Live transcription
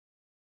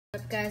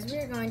Up, guys,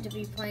 we're going to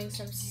be playing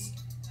some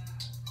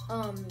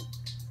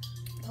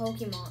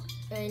Pokemon,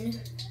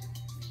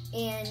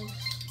 and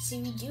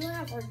see, we do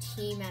have our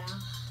team at a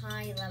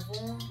high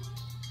level.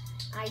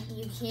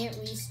 You can't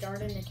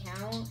restart an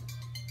account,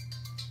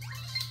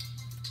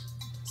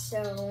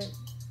 so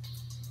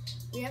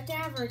we have to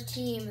have our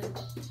team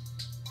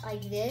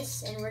like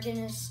this, and we're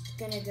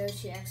gonna go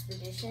to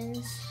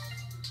expeditions.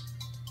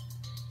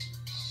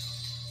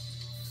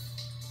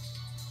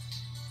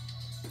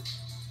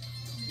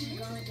 I'm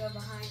gonna go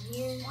behind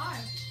you. Why?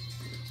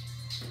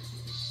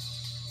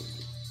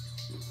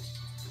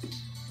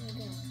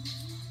 Okay.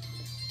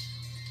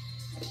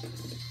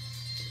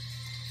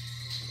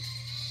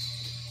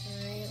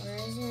 Alright, where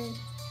is it?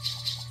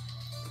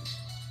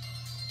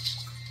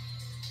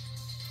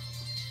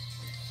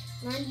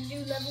 I'm going to do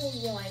level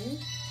 1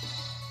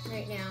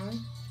 right now.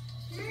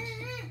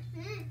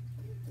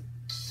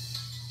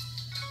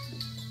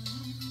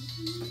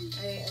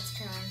 Alright, let's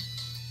try.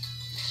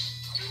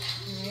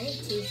 Alright,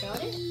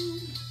 2-shotted.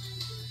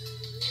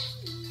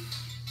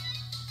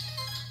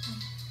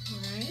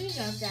 Alright, we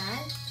got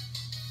that.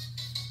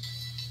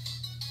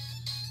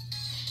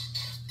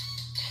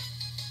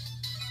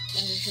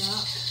 Another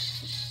shot.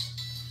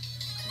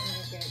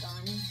 Alright, they're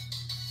gone.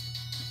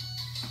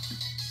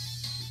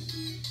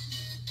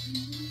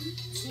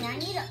 See, I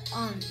need a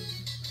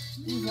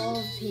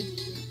evolve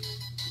Pidgey.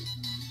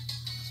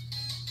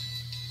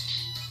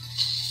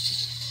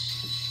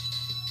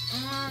 I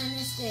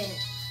missed it.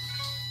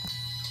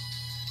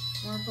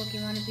 More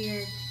Pokemon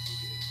appeared.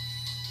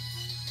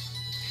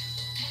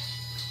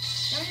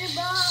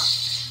 Thunderbolt!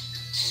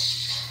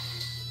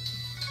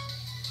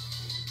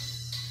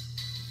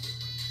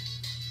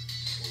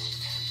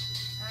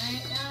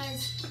 Alright,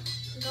 guys.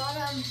 We got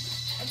him.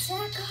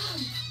 Attack him!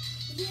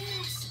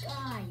 Yes,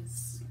 guys.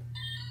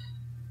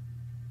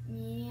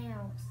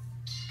 Yeah.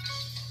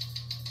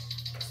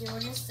 See, we're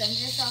just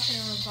Thunder Shock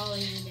and we'll probably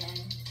be dead.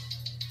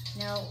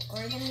 No,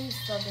 we're gonna use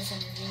Focus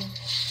Energy.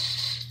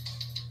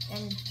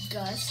 And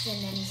Gust,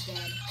 and then he's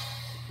dead.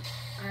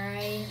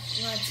 Alright,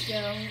 let's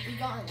go. We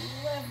got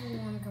level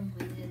 1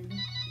 completed.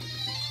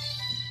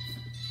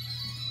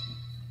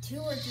 2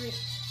 or 3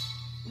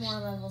 more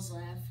levels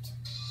left.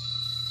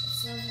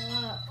 Let's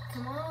level up.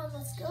 Come on,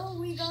 let's go.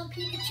 We got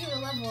Pikachu to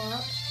level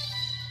up.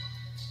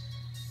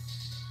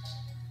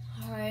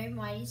 Alright,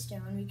 Mighty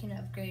Stone. We can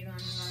upgrade one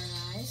of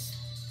our guys.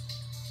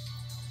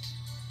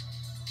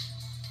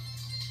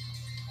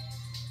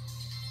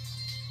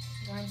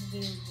 I'm going to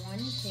do 1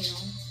 tail.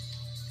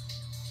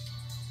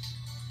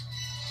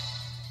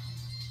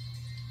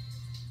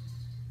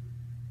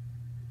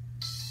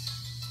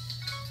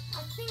 I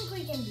think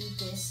we can beat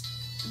this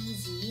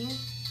easy.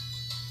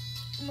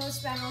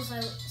 Most battles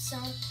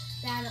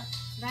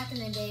back in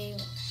the day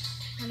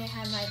when I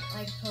had my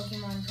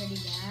Pokemon pretty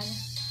bad,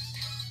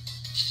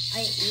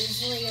 I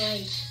easily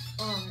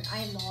I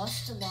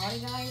lost a lot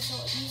of guys so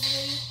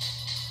easily.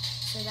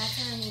 So that's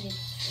what I needed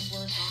to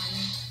work on.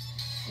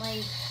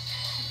 Like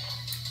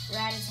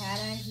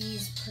Rattata,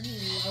 he's pretty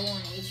low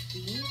on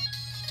HP.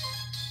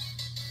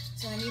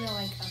 So I need to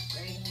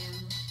upgrade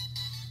him.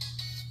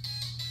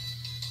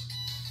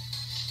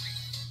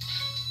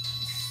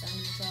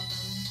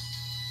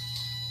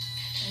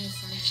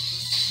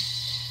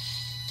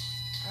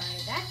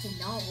 Alright, that did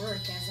not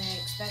work as I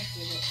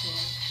expected it to.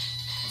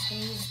 I'm just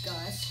gonna use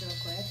Gust real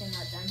quick and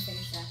let them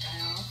finish that guy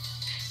off.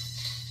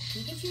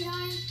 Pikachu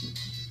died?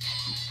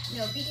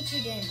 No, Pikachu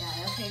didn't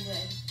die. Okay,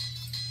 good.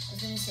 I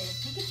was gonna say,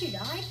 Pikachu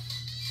died?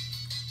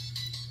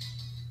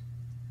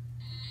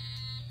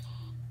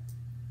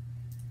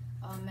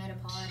 Oh,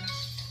 Metapod.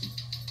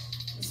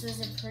 This was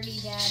a pretty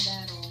bad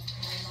battle.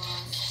 I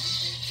lost.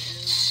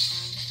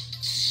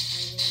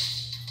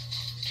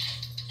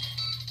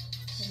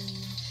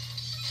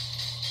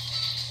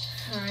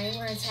 Alright,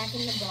 we're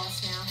attacking the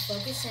boss now.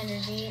 Focus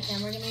Energy,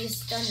 then we're going to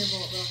use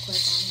Thunderbolt real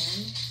quick on him.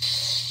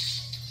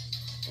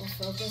 We'll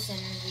Focus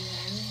Energy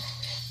him.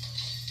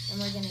 And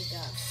we're going to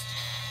Gust.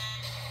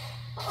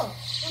 Oh,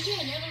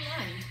 okay, never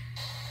mind.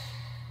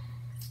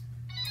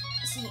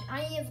 See,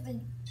 I have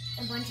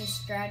a bunch of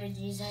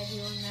strategies I do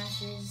in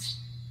matches.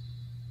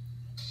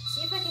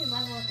 See if I can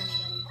level up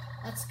anybody.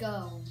 Let's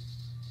go.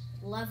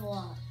 Level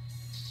up.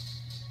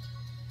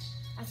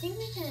 I think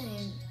we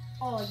can...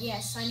 Oh,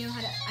 yes, I know how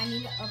to... I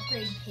need to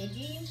upgrade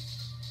Pidgey.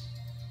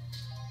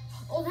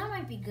 Oh, that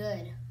might be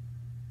good.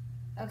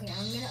 Okay,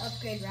 I'm going to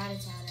upgrade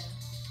Rattata.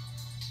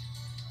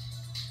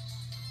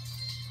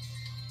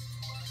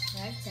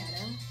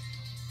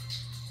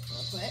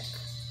 Real quick.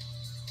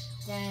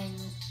 Then,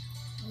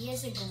 he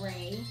has a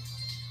gray,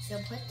 so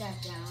put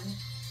that down.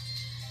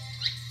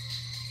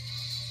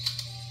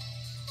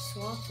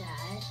 Swap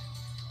that.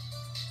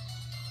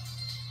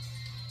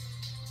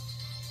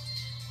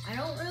 I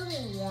don't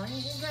really want to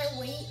use my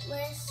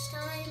weightless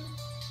time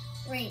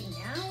right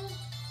now,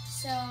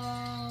 so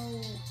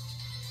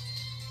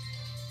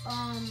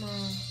I'm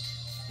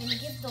gonna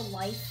give the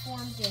life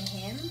form to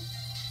him.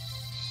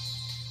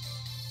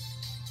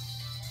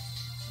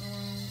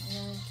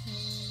 And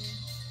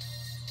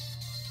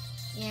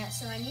Yeah,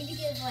 so I need to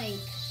give like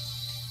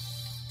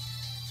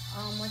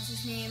what's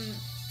his name?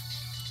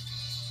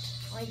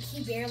 Like,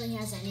 he barely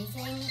has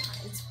anything.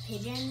 It's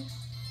Pigeon.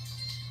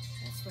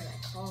 That's what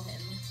I call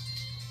him.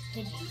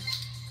 Pidgey.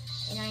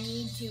 And I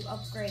need to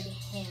upgrade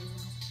him.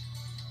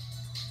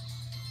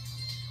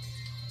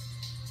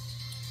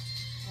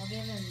 I'll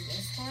give him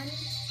this one.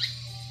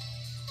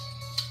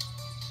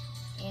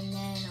 And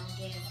then I'll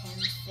give him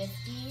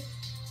 50.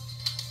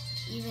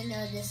 Even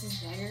though this is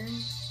better,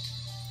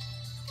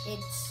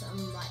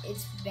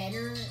 it's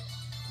better.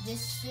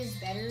 This is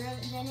better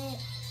than it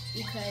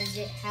because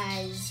it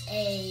has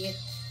a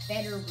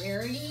better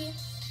rarity.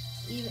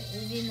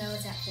 Even though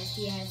it's at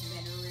 50, it has a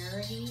better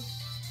rarity.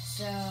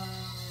 So,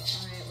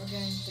 alright, we're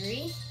going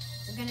 3.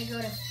 We're going to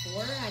go to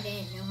 4. I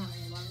didn't know how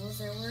many levels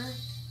there were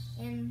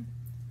in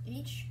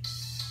each.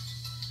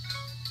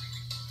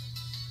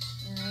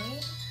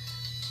 Alright.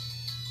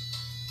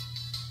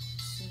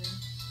 Let's see.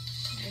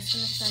 I'm just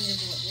going to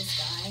Thunderbolt this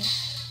guy.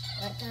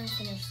 Let them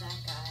finish that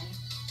guy.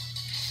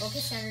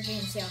 Focus energy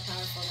and see how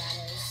powerful that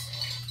is.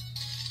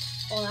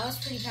 Oh, that was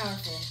pretty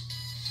powerful.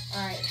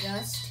 Alright,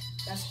 Gust.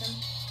 Gust him.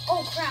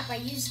 Oh crap, I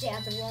used it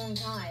at the wrong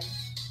time.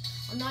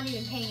 I'm not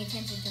even paying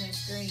attention to my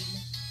screen.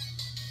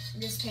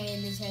 I'm just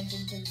paying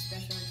attention to the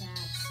special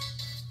attacks.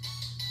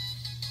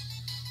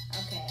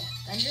 Okay,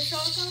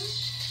 Thundershock him.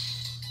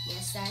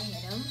 Yes, that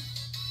hit him.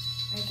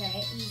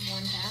 Okay, he's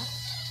one tap.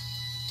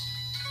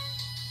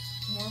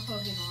 More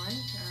Pokemon,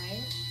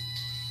 alright.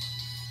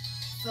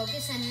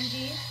 Focus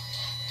energy.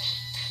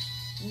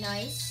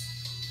 Nice.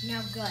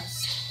 Now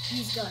Gust.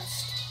 Use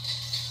Gust.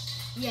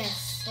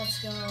 Yes, let's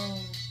go.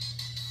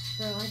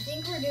 Bro, I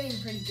think we're doing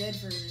pretty good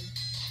for...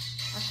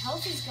 Our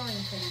health is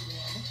going pretty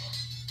good.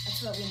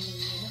 That's what we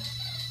need.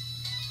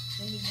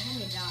 We need him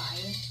to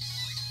die.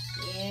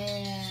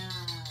 Yeah.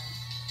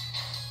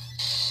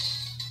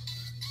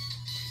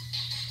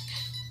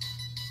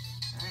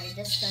 Alright,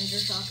 just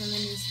Thundershock him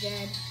and he's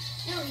dead.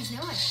 No, he's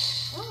not.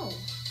 Oh,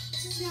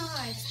 this is not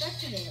how I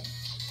expected it.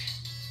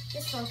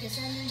 Just focus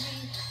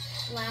energy.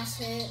 Last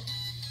hit.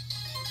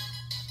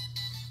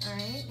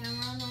 Alright, now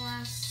we're on the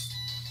last,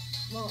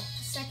 well,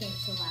 second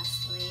to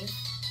last wave.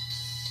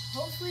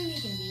 Hopefully we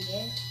can beat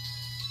it.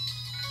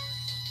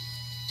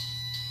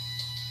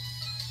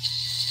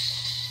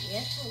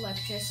 Yep,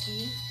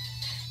 electricity.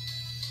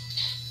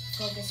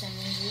 Focus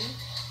energy.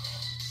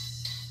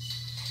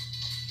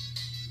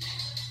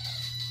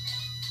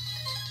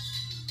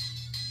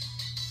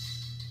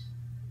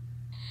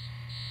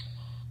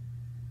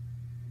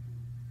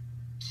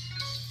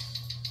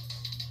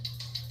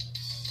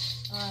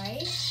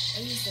 Alright, I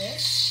use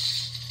this.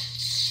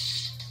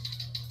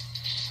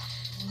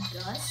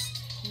 Gust.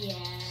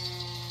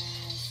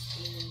 Yes,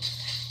 dude.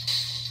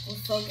 We'll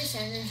focus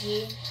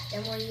energy,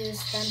 then we'll use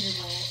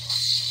Thunderbolt.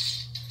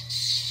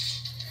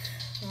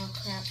 Oh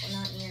crap, we're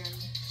not near him.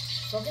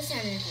 Focus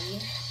energy.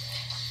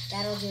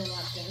 That'll do a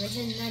lot of damage,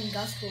 and then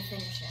Gust will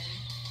finish him.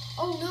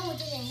 Oh no, it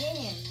didn't hit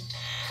him.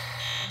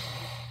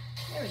 Okay,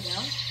 there we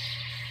go.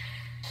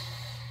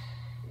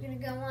 We're gonna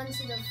go on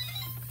to the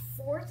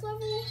 4th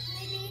level,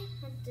 maybe?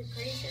 I'm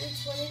pretty sure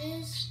it's what it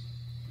is.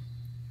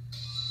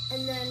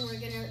 And then we're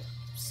gonna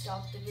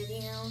stop the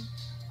video.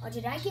 Oh,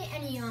 did I get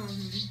any,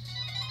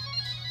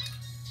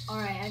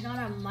 Alright, I got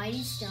a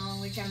Mighty Stone,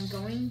 which I'm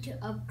going to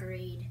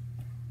upgrade.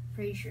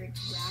 Pretty sure it's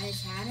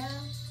Rattata.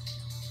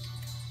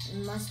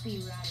 It must be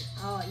Rattata.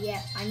 Oh,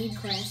 yeah, I need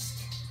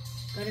Quest.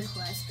 Go to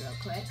Quest real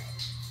quick.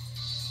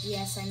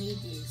 Yes, I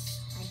need these.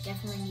 I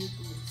definitely need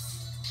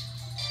these.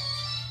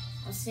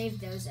 I'll save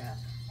those up.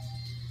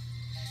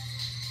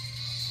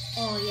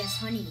 Oh, yes,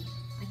 honey.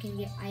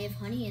 I have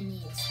honey in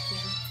these.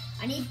 Yeah.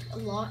 I need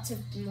lots of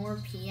more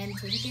PM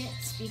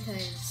tickets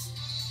because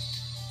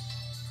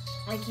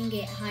I can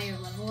get higher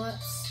level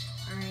ups.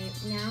 Alright,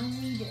 now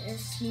we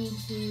just need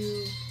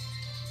to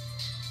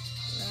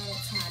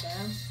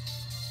Rattata.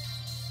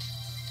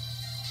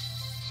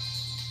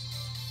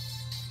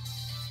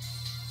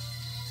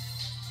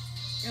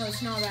 No,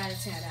 it's not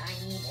Rattata.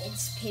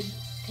 It's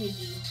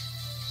Pidgey.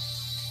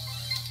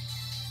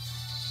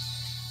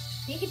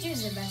 Pikachu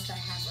is the best I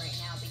have right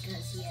now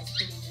because he has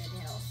pretty good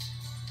health.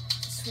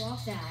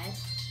 Swap that.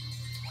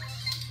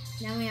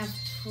 Now we have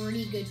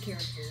pretty good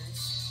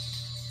characters.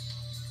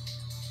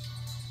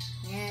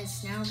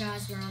 Yes, now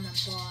guys, we're on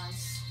the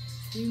boss.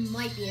 We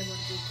might be able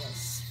to beat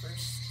this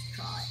first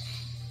try.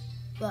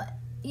 But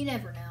you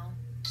never know.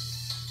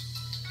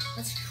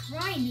 Let's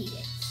try and beat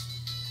it.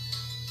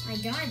 I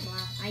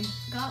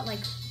got like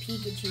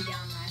Pikachu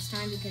down last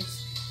time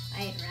because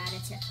I had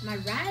Rattata. My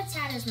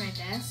Rattata is my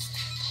best.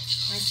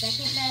 My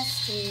second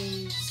best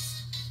is...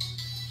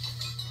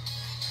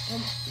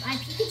 Well, my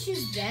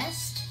Pikachu's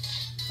best,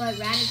 but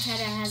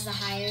Rattata has the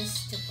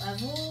highest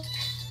level.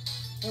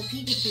 Well,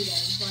 Pikachu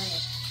does,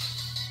 but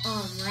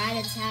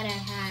Rattata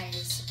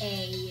has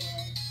a...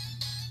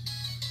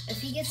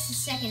 if he gets the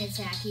second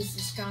attack, he's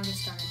the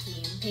strongest on the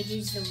team.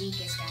 Pidgey's the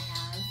weakest I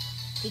have.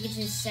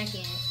 Pikachu's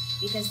second,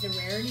 because the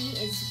rarity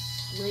is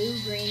blue,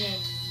 green,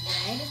 and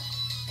red.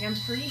 And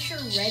I'm pretty sure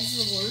red's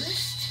the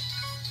worst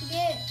to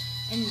get.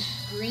 And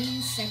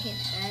green's second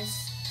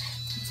best.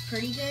 It's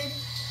pretty good.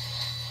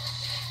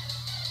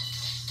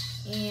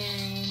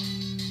 And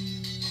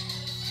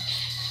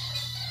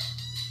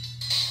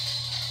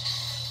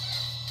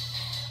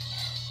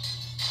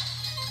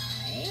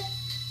alright,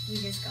 we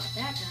just got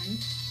that done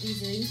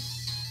easily.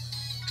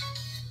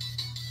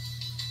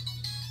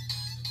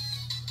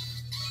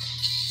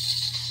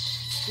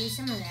 Let's do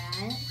some of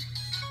that.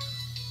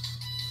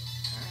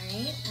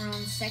 Alright, we're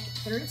on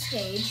third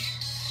stage.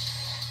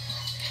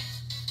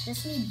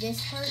 Just need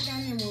this part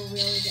done and we'll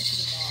really get to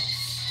the boss.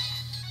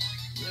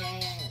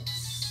 Yes.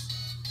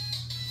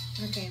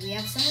 Okay, we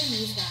have some of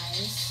these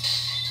guys.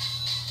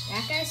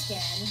 That guy's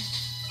dead.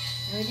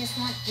 And we just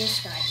want this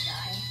guy to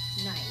die.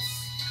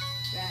 Nice.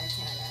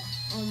 Rattata.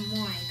 Oh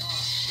my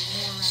gosh,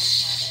 more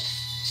Rattata.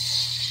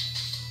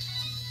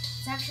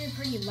 It's actually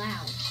pretty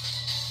loud.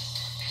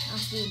 Not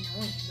to be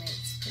annoying, but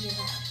it's pretty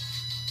loud.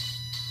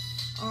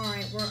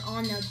 Alright, we're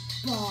on the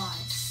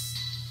boss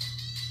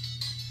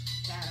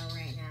battle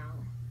right now.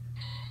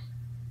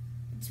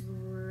 It's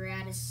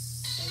Rattata.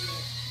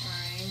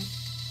 Alright.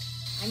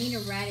 I need a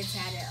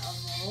Rattata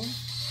evolve.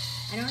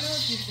 I don't know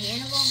if you can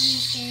evolve in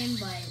this game,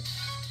 but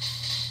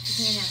if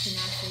you can, that can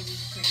actually be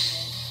pretty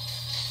good.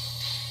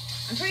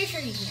 I'm pretty sure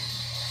you can.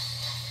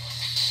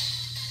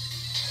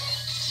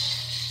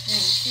 Yeah,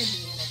 you should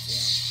be able to.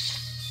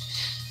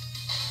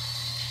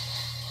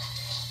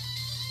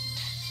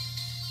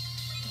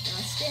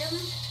 Dust him.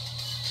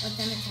 Let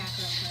them attack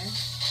real quick.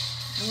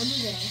 And we'll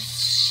do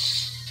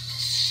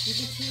this.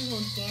 Pikachu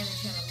will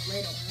damage him a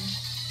little.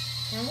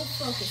 Then we'll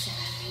focus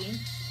energy.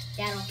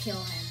 That'll kill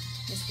him.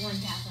 Just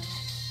one tap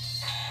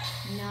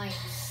him.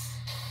 Nice.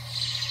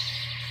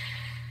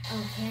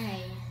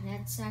 Okay,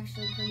 that's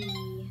actually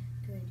pretty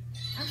good.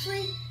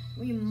 Actually,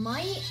 we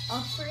might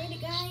upgrade a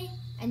guy,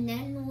 and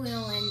then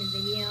we'll end the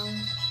video.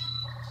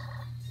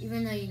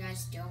 Even though you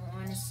guys don't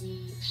want to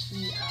see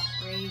me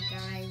upgrade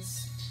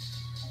guys.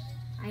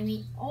 I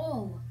mean,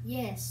 oh,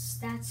 yes,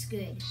 that's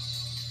good.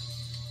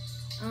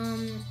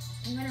 I'm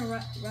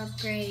gonna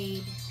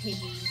upgrade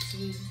Pidgey to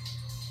be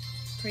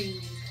pretty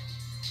weak.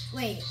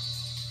 Wait,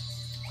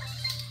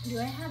 do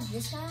I have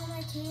this guy on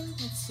my team?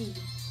 Let's see.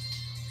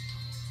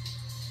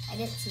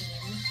 Edit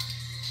team.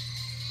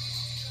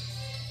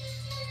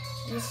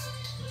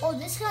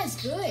 This guy's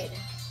good.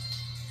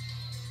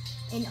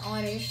 In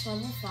Oddish,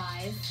 level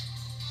 5.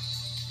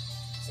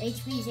 His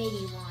HP is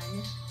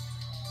 81.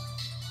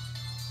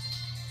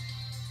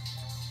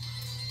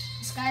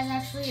 This guy's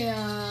actually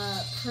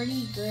a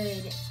pretty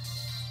good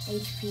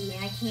HP,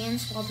 and I can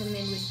swap him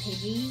in with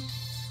Pidgey.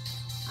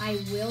 I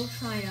will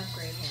try and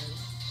upgrade him.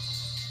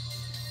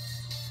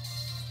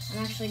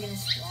 I'm actually going to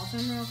swap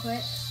him real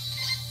quick.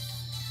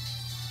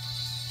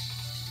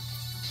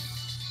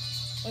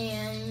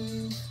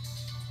 And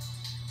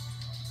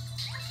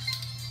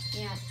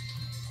yeah.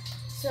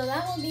 So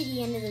that will be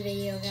the end of the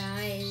video,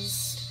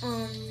 guys.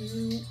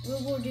 We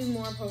will do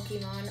more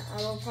Pokemon.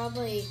 I will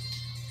probably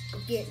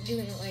get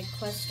doing like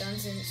quest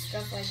runs and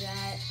stuff like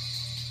that.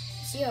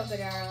 See how good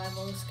our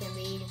levels can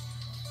be.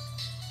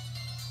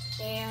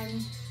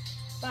 And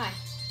bye.